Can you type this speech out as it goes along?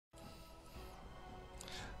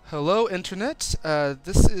Hello, Internet.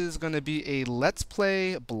 This is going to be a Let's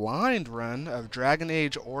Play blind run of Dragon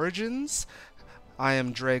Age Origins. I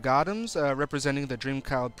am Dre Gottems, representing the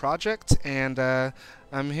DreamCloud project, and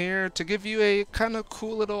I'm here to give you a kind of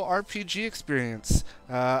cool little RPG experience.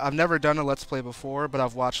 I've never done a Let's Play before, but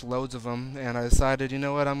I've watched loads of them, and I decided, you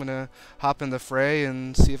know what, I'm going to hop in the fray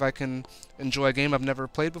and see if I can enjoy a game I've never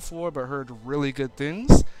played before, but heard really good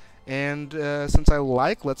things. And since I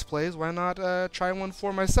like Let's Plays, why not try one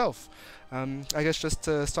for myself? I guess just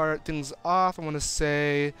to start things off, I want to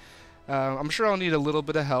say I'm sure I'll need a little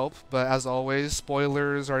bit of help, but as always,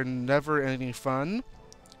 spoilers are never any fun.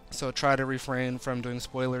 So try to refrain from doing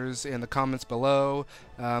spoilers in the comments below.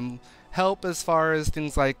 Help as far as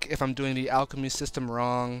things like if I'm doing the alchemy system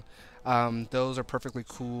wrong, those are perfectly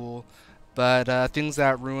cool. But things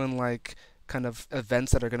that ruin like kind of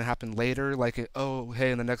events that are going to happen later, like oh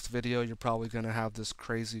hey, in the next video you're probably going to have this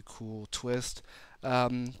crazy cool twist.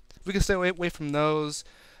 If we can stay away from those,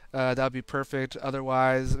 that would be perfect.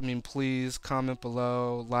 Otherwise, I mean, please comment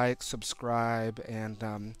below, like, subscribe,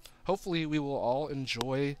 and hopefully we will all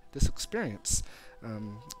enjoy this experience.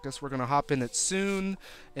 Guess we're gonna hop in it soon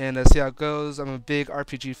and see how it goes. I'm a big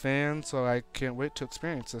RPG fan, so I can't wait to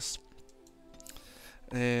experience this.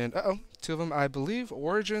 And two of them, I believe.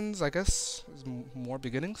 Origins, I guess, is more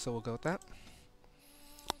beginning, so we'll go with that.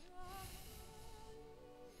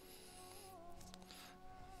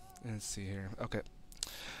 And let's see here. Okay.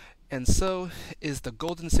 And so is the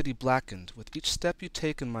golden city blackened with each step you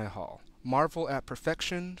take in my hall. Marvel at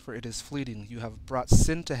perfection, for it is fleeting. You have brought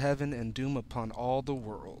sin to heaven and doom upon all the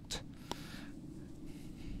world.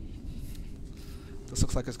 This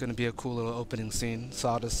looks like it's going to be a cool little opening scene. So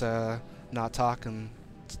I'll just not talk and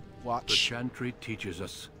watch. The chantry teaches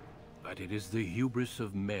us that it is the hubris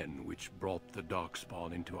of men which brought the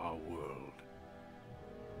darkspawn into our world.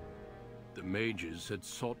 The mages had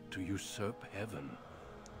sought to usurp heaven,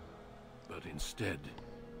 but instead,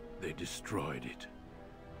 they destroyed it.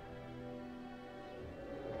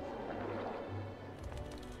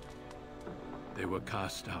 They were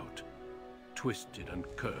cast out, twisted and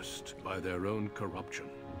cursed by their own corruption.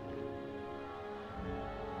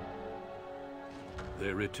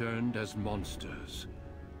 They returned as monsters,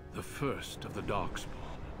 the first of the Darkspawn.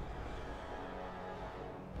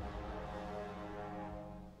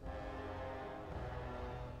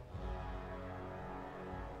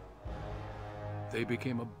 They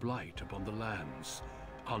became a blight upon the lands,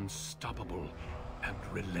 unstoppable and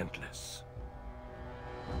relentless.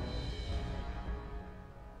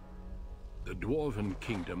 The dwarven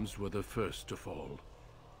kingdoms were the first to fall,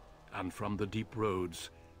 and from the deep roads,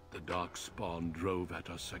 the Darkspawn drove at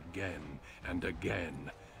us again and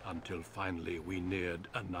again, until finally we neared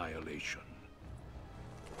annihilation.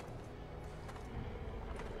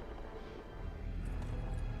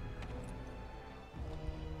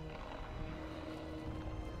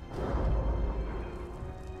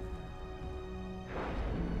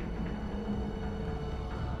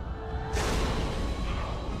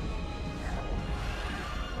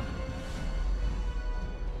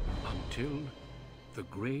 Until the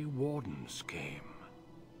Grey Wardens came.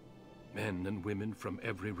 Men and women from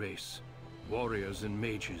every race, warriors and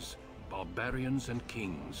mages, barbarians and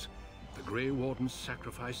kings. The Grey Wardens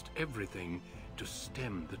sacrificed everything to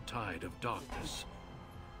stem the tide of darkness,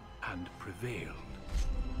 and prevailed.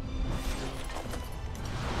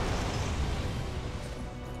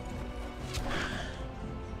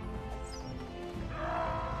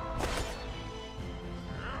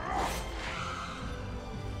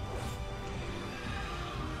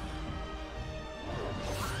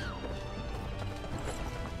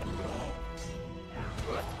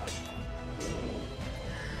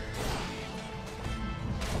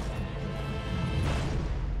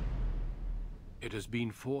 It has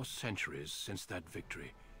been 4 centuries since that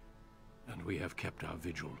victory, and we have kept our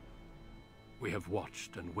vigil. We have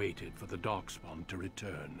watched and waited for the Darkspawn to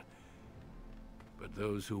return. But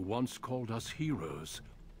those who once called us heroes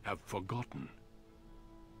have forgotten.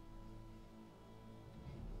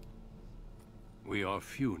 We are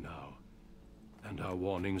few now, and our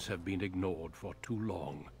warnings have been ignored for too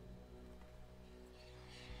long.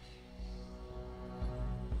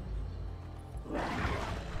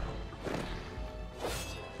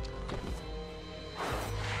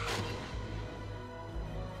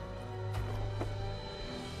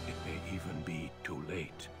 Even be too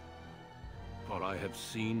late. For I have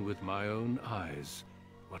seen with my own eyes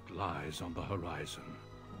what lies on the horizon.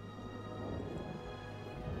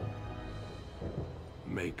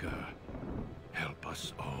 Maker, help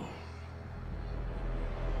us all.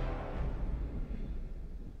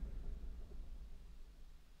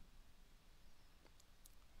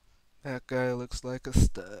 That guy looks like a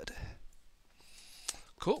stud.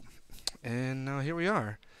 Cool. And now here we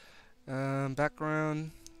are.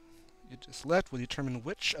 Background you just select will determine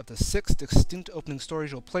which of the 6 distinct opening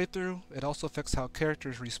stories you'll play through. It also affects how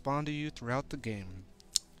characters respond to you throughout the game.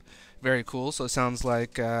 Very cool. So it sounds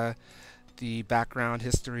like the background,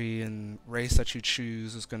 history, and race that you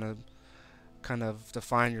choose is going to kind of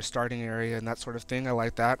define your starting area and that sort of thing. I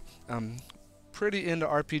like that. Pretty into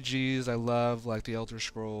RPGs. I love like the Elder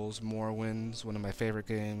Scrolls, Morrowind's one of my favorite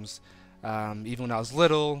games. Even when I was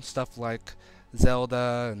little, stuff like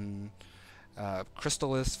Zelda and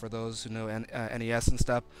Crystallis for those who know NES and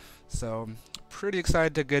stuff. So pretty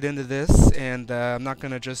excited to get into this, and I'm not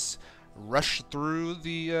gonna just rush through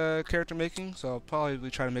the character making. So I'll probably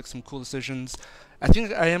try to make some cool decisions. I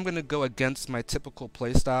think I am gonna go against my typical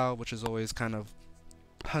playstyle, which is always kind of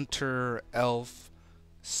hunter, elf,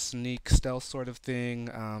 sneak, stealth sort of thing.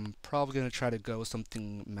 Probably gonna try to go with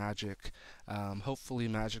something magic. Hopefully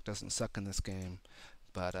magic doesn't suck in this game,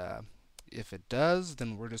 but if it does,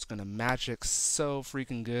 then we're just gonna magic so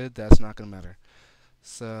freaking good that's not gonna matter.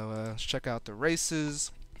 So let's check out the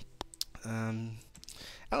races. I don't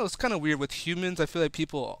know, it's kind of weird with humans. I feel like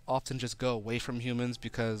people often just go away from humans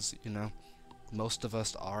because, you know, most of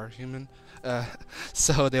us are human. Uh,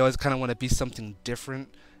 so they always kind of want to be something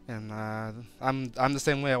different. And I'm the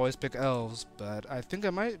same way. I always pick elves, but I think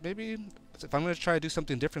I might maybe if I'm gonna try to do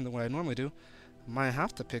something different than what I normally do, I might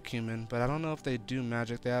have to pick human. But I don't know if they do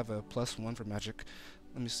magic. They have a +1 for magic.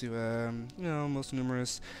 Let me see. You know, most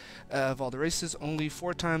numerous of all the races. Only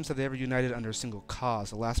 4 times have they ever united under a single cause.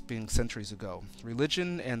 The last being centuries ago.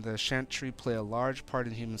 Religion and the chantry play a large part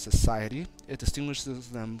in human society. It distinguishes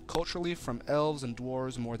them culturally from elves and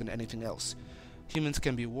dwarves more than anything else. Humans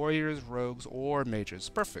can be warriors, rogues, or mages.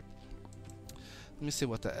 Perfect. Let me see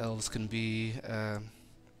what the elves can be.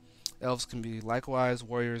 Elves can be likewise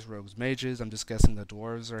warriors, rogues, mages. I'm just guessing the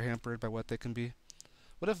dwarves are hampered by what they can be.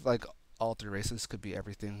 What if like all 3 races could be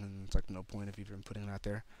everything, and it's like no point of even putting it out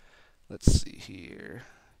there? Let's see here.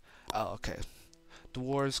 Oh, okay.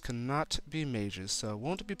 Dwarves cannot be mages, so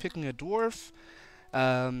won't be picking a dwarf.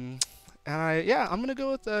 Yeah, I'm gonna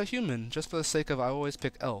go with human just for the sake of I always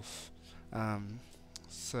pick elf.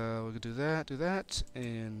 So we could do that,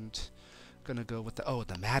 and gonna go with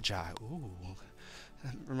the Magi. Ooh,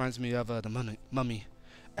 that reminds me of the mummy,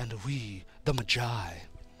 and we, the Magi.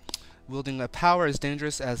 Wielding a power as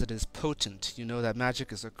dangerous as it is potent. You know that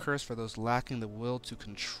magic is a curse for those lacking the will to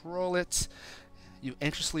control it. You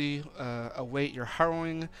anxiously await your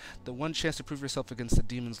harrowing, the one chance to prove yourself against the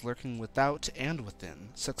demons lurking without and within.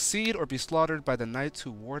 Succeed or be slaughtered by the knights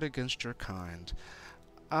who ward against your kind.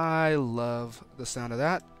 I love the sound of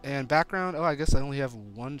that. And background, oh, I guess I only have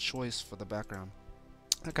one choice for the background.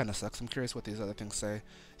 That kind of sucks. I'm curious what these other things say.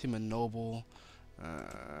 Human noble,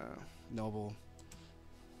 noble.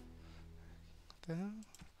 What the hell?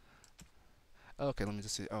 Okay, let me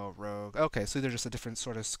just see. Oh, rogue. Okay, so they're just a different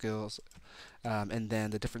sort of skills. And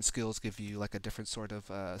then the different skills give you like a different sort of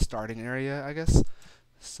starting area, I guess.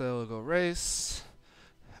 So we'll go race,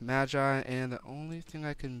 magi, and the only thing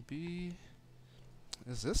I can be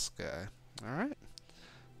is this guy. Alright.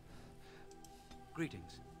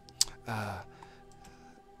 Greetings.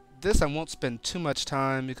 This I won't spend too much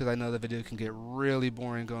time because I know the video can get really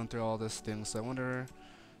boring going through all this thing. So I wonder.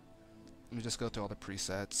 Let me just go through all the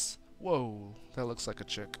presets. Whoa, that looks like a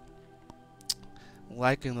chick.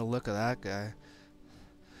 Liking the look of that guy.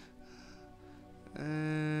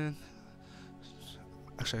 And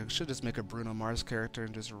actually, I should just make a Bruno Mars character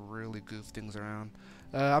and just really goof things around.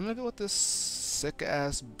 I'm gonna go with this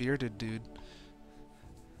sick-ass bearded dude.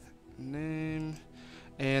 Name.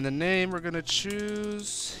 And the name we're gonna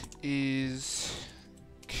choose is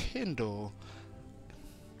Kindle.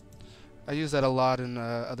 I use that a lot in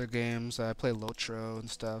other games. I play Lotro and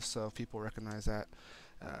stuff, so people recognize that.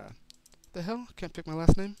 The hell? Can't pick my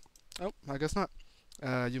last name? Oh, I guess not.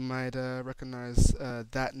 You might recognize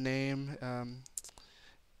that name.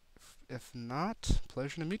 If not,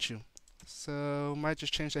 pleasure to meet you. So, might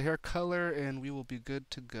just change the hair color and we will be good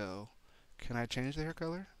to go. Can I change the hair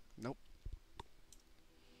color? Nope.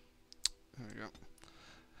 There we go.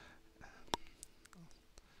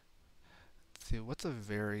 Let's see, what's a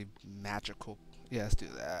very magical... Yeah, let's do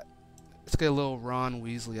that. Let's get a little Ron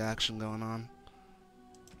Weasley action going on.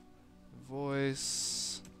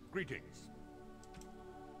 Voice... Greetings.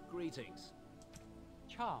 Greetings.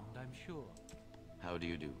 Charmed, I'm sure. How do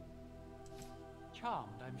you do? Charmed,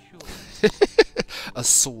 I'm sure. A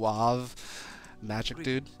suave magic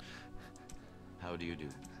dude. How do you do?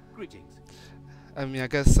 Greetings. I mean, I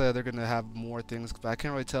guess they're gonna have more things, but I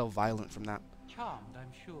can't really tell violent from that. Charmed,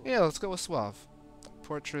 I'm sure. Yeah, let's go with suave.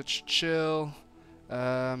 portraits, chill.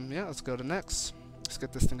 Yeah, let's go to next. Let's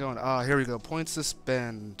get this thing going. Ah, here we go. Points to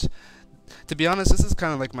spend. To be honest, this is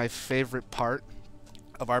kind of like my favorite part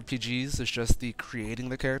of RPGs. Is just the creating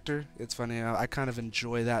the character. It's funny. I kind of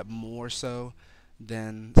enjoy that more so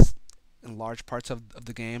than in large parts of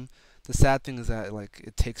the game. The sad thing is that like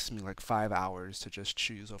it takes me like 5 hours to just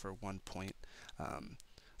choose over one point.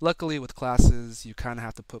 Luckily with classes you kind of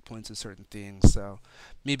have to put points in certain things, so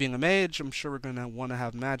me being a mage, I'm sure we're going to want to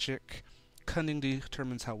have magic. Cunning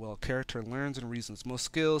determines how well a character learns and reasons. Most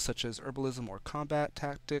skills such as herbalism or combat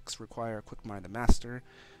tactics require a quick mind to master.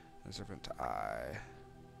 Observant eye.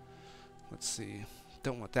 Let's see.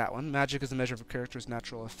 Don't want that one. Magic is a measure of a character's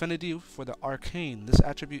natural affinity for the arcane. This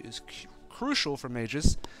attribute is crucial for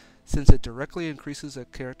mages since it directly increases a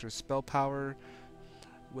character's spell power,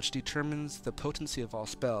 which determines the potency of all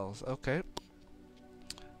spells. Okay.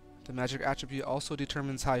 The magic attribute also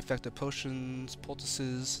determines how effective potions,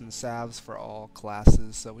 poultices, and salves for all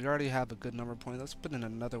classes. So we already have a good number of points. Let's put in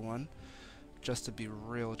another one just to be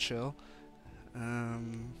real chill. I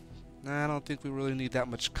don't think we really need that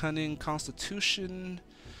much cunning. Constitution.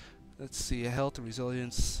 Let's see. Health and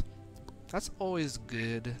resilience. That's always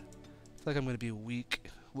good. I feel like I'm going to be weak.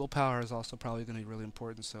 Willpower is also probably going to be really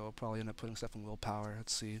important, so I'll probably end up putting stuff in willpower.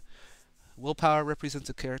 Let's see. Willpower represents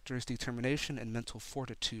a character's determination and mental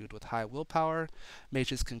fortitude. With high willpower,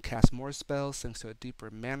 mages can cast more spells thanks to a deeper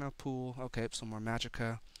mana pool. Okay, some more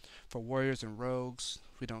magicka. For warriors and rogues,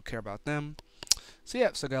 we don't care about them. So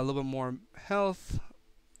yeah, so I got a little bit more health,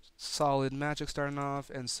 solid magic starting off,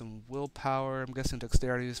 and some willpower. I'm guessing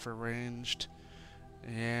dexterity is for ranged.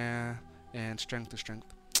 Yeah, and strength to strength.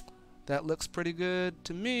 That looks pretty good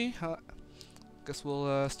to me. Guess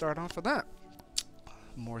we'll start off with that.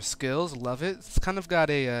 More skills, love it. It's kind of got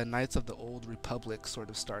a Knights of the Old Republic sort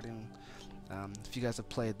of starting. If you guys have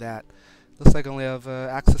played that, looks like I only have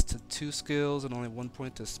access to 2 skills and only 1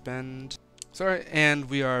 point to spend. Sorry, and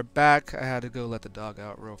we are back. I had to go let the dog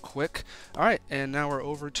out real quick. Alright, and now we're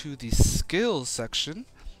over to the skills section.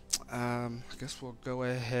 I guess we'll go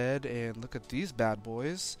ahead and look at these bad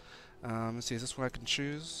boys. Let's see, is this one I can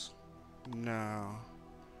choose? No.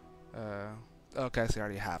 Okay, I see, I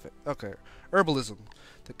already have it. Okay, herbalism.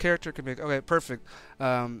 The character can make... Okay, perfect.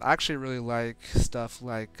 I actually really like stuff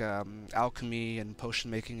like alchemy and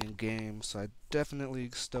potion making in games, so I'm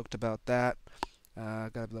definitely stoked about that.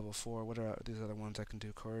 Got level 4. What are these other ones I can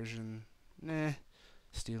do? Coercion? Nah.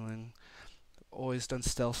 Stealing. Always done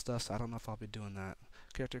stealth stuff, so I don't know if I'll be doing that.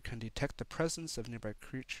 Character can detect the presence of nearby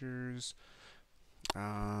creatures.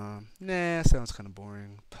 Nah, sounds kind of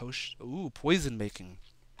boring. Poison making.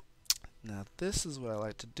 Now this is what I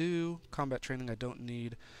like to do. Combat training I don't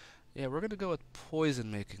need. Yeah, we're gonna go with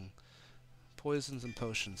poison making. Poisons and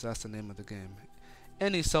potions, that's the name of the game.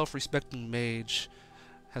 Any self-respecting mage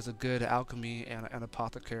has a good alchemy and an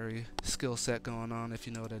apothecary skill set going on, if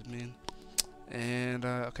you know what I mean. And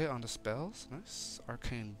okay, on to spells. Nice.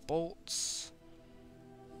 Arcane bolts.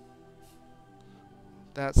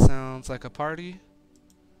 That sounds like a party.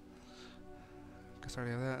 Guess I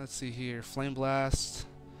already have that. Let's see here. Flame blast.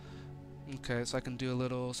 Okay, so I can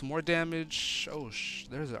do some more damage. Oh,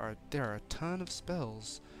 there are a ton of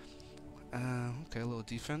spells. Okay, a little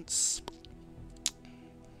defense.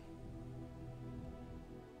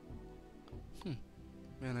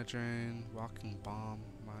 Mana drain, walking bomb,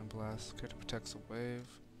 mind blast. Character protects a wave.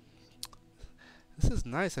 This is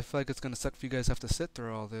nice. I feel like it's gonna suck if you guys have to sit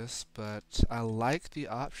through all this, but I like the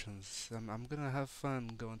options. I'm gonna have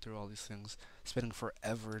fun going through all these things, spending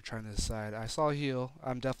forever trying to decide. I saw heal.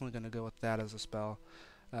 I'm definitely gonna go with that as a spell.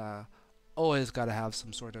 Always gotta have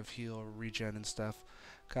some sort of heal, regen, and stuff.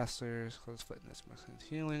 Casters, close fitness,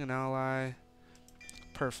 healing, an ally.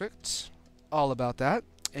 Perfect. All about that.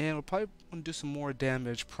 And we'll probably want to do some more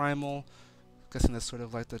damage. Primal. Guessing that's sort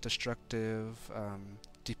of like the destructive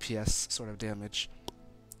DPS sort of damage.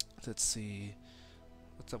 Let's see.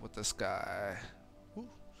 What's up with this guy? Ooh.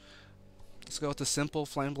 Let's go with the simple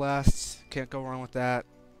flame blast. Can't go wrong with that.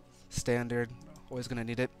 Standard. Always gonna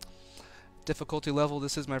need it. Difficulty level.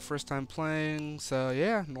 This is my first time playing, so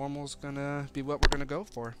yeah, normal's gonna be what we're gonna go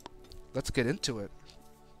for. Let's get into it.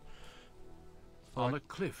 On a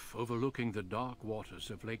cliff overlooking the dark waters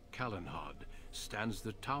of Lake Calenhad stands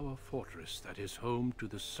the tower fortress that is home to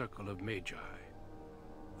the Circle of Magi.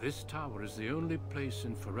 This tower is the only place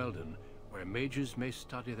in Ferelden where mages may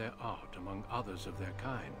study their art among others of their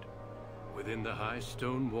kind. Within the high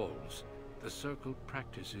stone walls, the Circle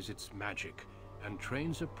practices its magic and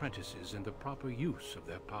trains apprentices in the proper use of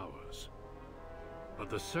their powers. But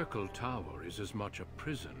the Circle Tower is as much a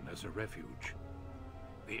prison as a refuge.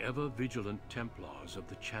 The ever-vigilant Templars of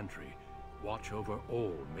the Chantry watch over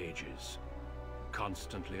all mages,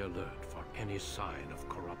 constantly alert for any sign of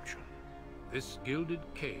corruption. This gilded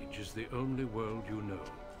cage is the only world you know.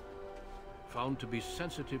 Found to be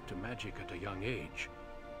sensitive to magic at a young age,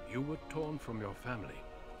 you were torn from your family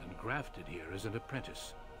and grafted here as an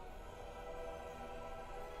apprentice.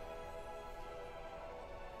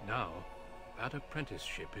 Now, that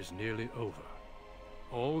apprenticeship is nearly over.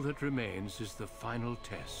 All that remains is the final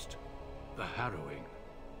test, the harrowing.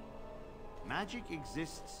 Magic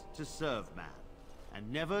exists to serve man,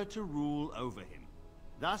 and never to rule over him.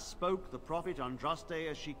 Thus spoke the prophet Andraste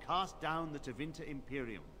as she cast down the Tevinter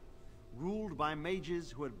Imperium, ruled by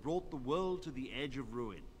mages who had brought the world to the edge of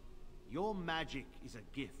ruin. Your magic is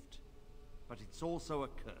a gift, but it's also a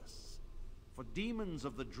curse. For demons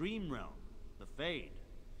of the Dream Realm, the Fade,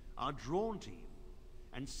 are drawn to you,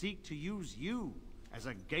 and seek to use you as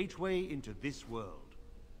a gateway into this world.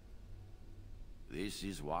 This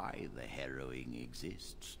is why the harrowing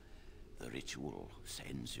exists. The ritual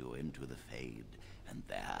sends you into the Fade, and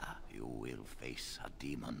there you will face a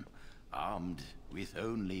demon, armed with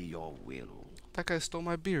only your will. That guy stole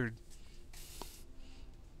my beard.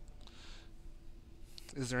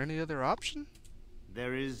 Is there any other option?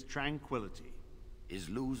 There is tranquility. Is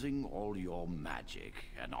losing all your magic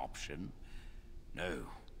an option? No,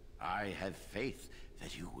 I have faith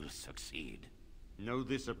that you will succeed. Know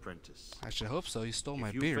this, apprentice. I should hope so. He stole my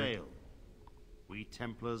If you beard. fail, we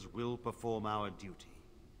Templars will perform our duty.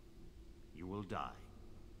 You will die.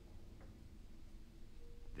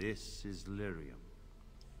 This is Lyrium,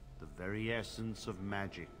 the very essence of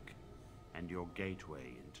magic, and your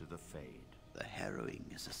gateway into the Fade. The harrowing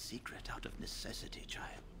is a secret out of necessity,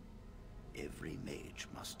 child. Every mage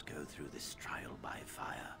must go through this trial by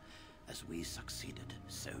fire. As we succeeded,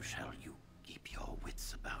 so shall you. Keep your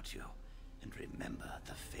wits about you, and remember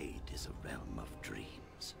the Fade is a realm of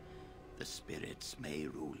dreams. The spirits may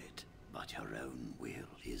rule it, but your own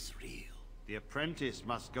will is real. The apprentice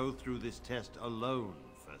must go through this test alone,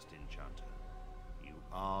 First Enchanter. You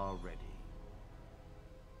are ready.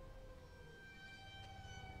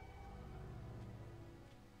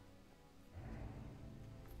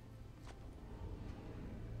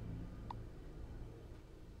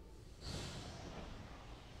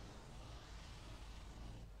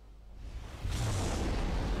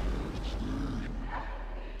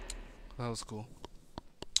 That was cool.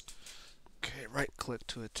 Okay, right click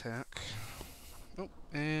to attack. Oh,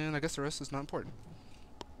 and I guess the rest is not important.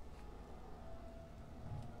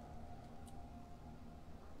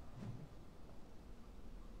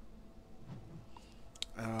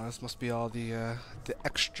 This must be all the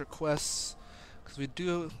extra quests, because we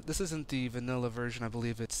do. This isn't the vanilla version. I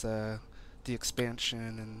believe it's the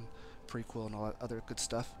expansion and prequel and all that other good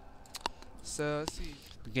stuff. So let's see.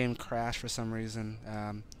 The game crashed for some reason,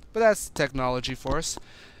 but that's technology for us.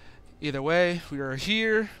 Either way, we are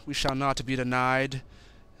here. We shall not be denied.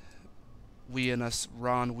 We and us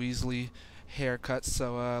Ron Weasley haircuts.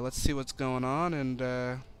 So let's see what's going on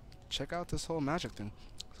and check out this whole magic thing.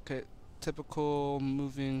 Okay, typical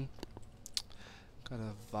moving. Got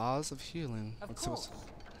a vase of healing. Let's see what's.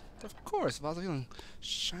 Of course, vase of healing.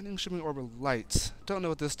 Shining, shimmering orb of light. Don't know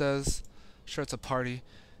what this does. Sure, it's a party.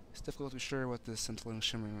 It's difficult to be sure what this scintillating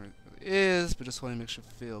shimmering really is, but just want to make you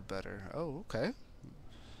feel better. Oh, okay.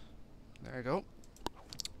 There you go.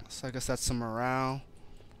 So I guess that's some morale.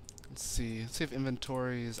 Let's see. Let's see if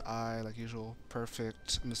inventory is I, like usual.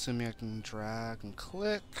 Perfect. I'm assuming I can drag and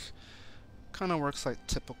click. Kind of works like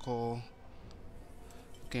typical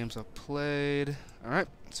games I've played. Alright,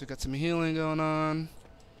 so we got some healing going on.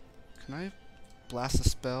 Can I blast a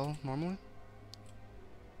spell normally?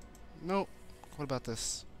 Nope. What about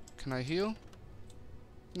this? Can I heal?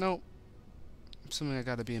 Nope. I'm assuming I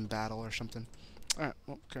gotta be in battle or something. Alright,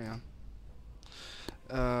 well, carry on.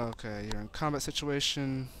 Okay, you're in combat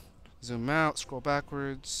situation. Zoom out, scroll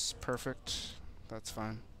backwards. Perfect. That's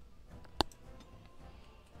fine.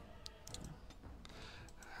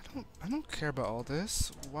 I don't care about all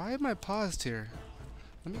this. Why am I paused here?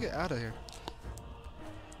 Let me get out of here.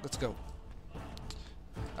 Let's go.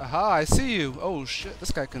 Aha, I see you. Oh shit,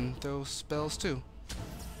 this guy can throw spells too.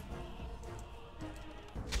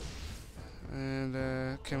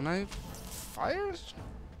 And can I fire?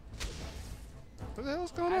 What the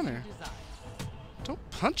hell's going on here? Don't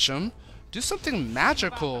punch him. Do something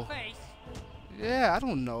magical. Yeah, I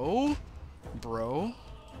don't know, bro.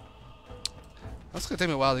 That's gonna take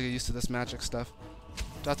me a while to get used to this magic stuff.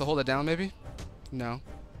 Do I have to hold it down maybe? No.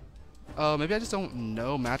 Oh, maybe I just don't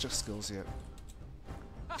know magic skills yet.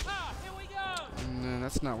 No,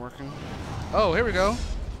 that's not working. Oh, here we go.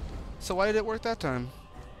 So why did it work that time?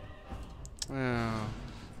 Oh,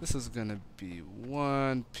 This is gonna be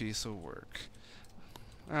one piece of work.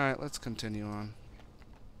 Alright, let's continue on.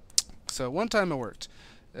 So one time it worked.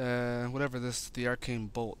 Whatever this, the arcane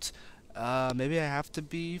bolt. Maybe I have to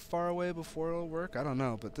be far away before it'll work? I don't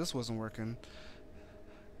know, but this wasn't working.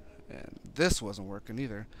 And this wasn't working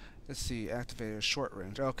either. Let's see, activated short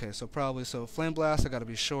range. Okay, so probably, flame blast, I gotta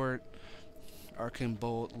be short. Arcane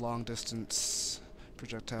bolt, long distance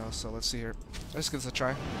projectile. So let's see here. Let's give this a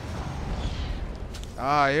try.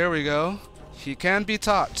 Ah, here we go. He can be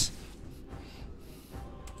taught.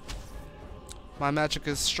 My magic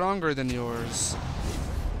is stronger than yours.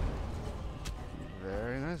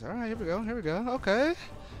 Very nice. Alright, here we go, here we go. Okay.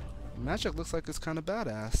 Magic looks like it's kind of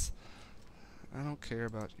badass. I don't care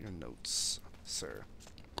about your notes, sir.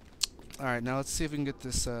 Alright, now let's see if we can get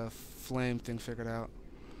this flame thing figured out.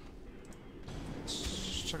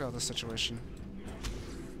 Let's check out this situation.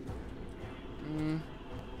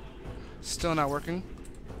 Still not working.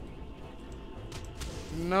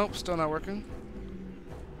 Nope, still not working.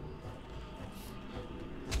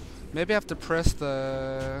 Maybe I have to press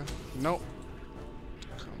the... Nope.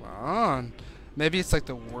 Come on. Maybe it's like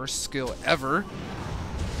the worst skill ever.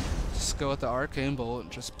 Just go with the arcane bolt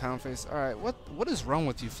and just pound face. Alright, what is wrong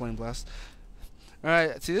with you, Flame Blast?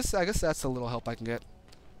 Alright, see this? I guess that's a little help I can get.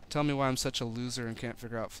 Tell me why I'm such a loser and can't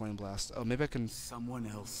figure out Flame Blast. Oh, maybe I can... Someone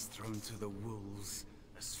else thrown to the wolves,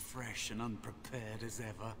 as fresh and unprepared as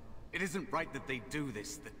ever. It isn't right that they do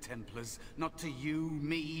this, the Templars. Not to you,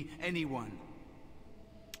 me, anyone.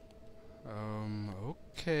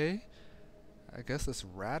 Okay. I guess this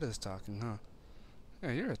rat is talking, huh?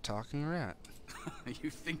 Yeah, you're a talking rat. You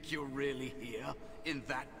think you're really here? In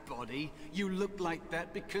that body? You look like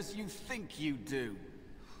that because you think you do.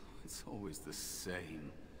 It's always the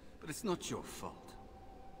same. But it's not your fault.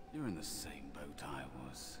 You're in the same boat I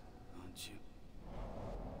was, aren't you?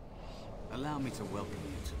 Allow me to welcome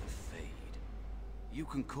you to the Fade. You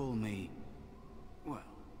can call me, well,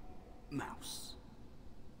 Mouse.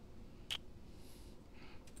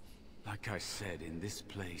 Like I said, in this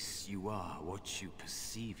place, you are what you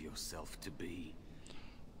perceive yourself to be.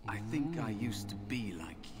 I think I used to be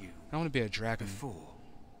like you. I want to be a dragon. Before.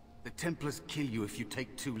 The Templars kill you if you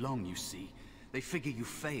take too long, you see. They figure you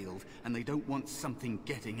failed, and they don't want something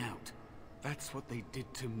getting out. That's what they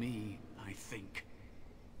did to me, I think.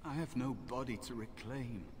 I have no body to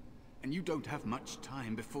reclaim, and you don't have much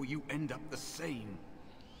time before you end up the same.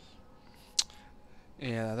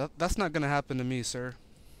 Yeah, that's not gonna happen to me, sir.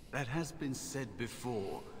 That has been said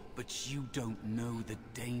before, but you don't know the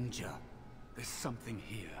danger. There's something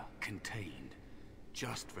here, contained,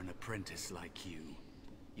 just for an apprentice like you.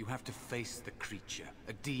 You have to face the creature,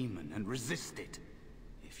 a demon, and resist it.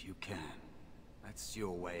 If you can. That's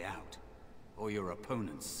your way out. Or your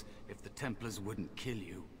opponents, if the Templars wouldn't kill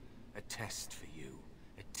you. A test for you.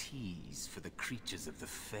 A tease for the creatures of the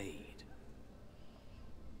Fade.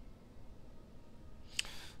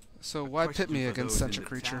 So why pit me against such a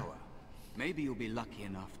creature? Tower. Maybe you'll be lucky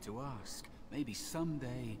enough to ask. Maybe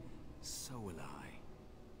someday, so will I.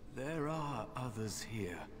 There are others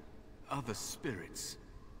here. Other spirits.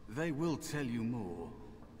 They will tell you more.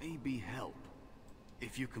 Maybe help.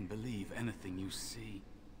 If you can believe anything you see.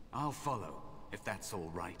 I'll follow, if that's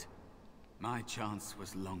all right. My chance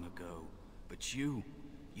was long ago. But you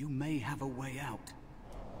may have a way out.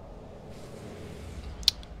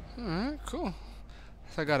 Alright, cool.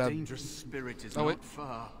 I got a dangerous spirit is not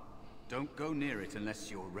far. Don't go near it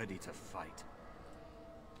unless you're ready to fight.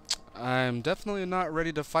 I'm definitely not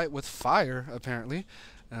ready to fight with fire, apparently.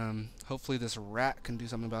 Hopefully this rat can do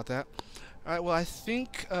something about that. Alright, well I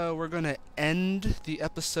think we're going to end the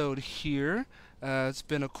episode here. It's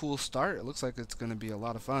been a cool start. It looks like it's going to be a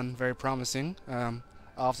lot of fun. Very promising. I'll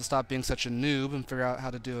have to stop being such a noob and figure out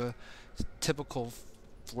how to do a typical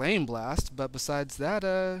flame blast, but besides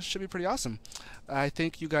that, should be pretty awesome. I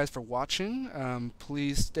thank you guys for watching.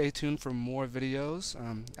 Please stay tuned for more videos.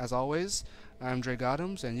 As always, I'm Dre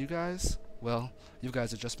Gottems, and you guys, well, you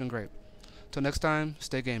guys have just been great. Till next time,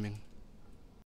 stay gaming.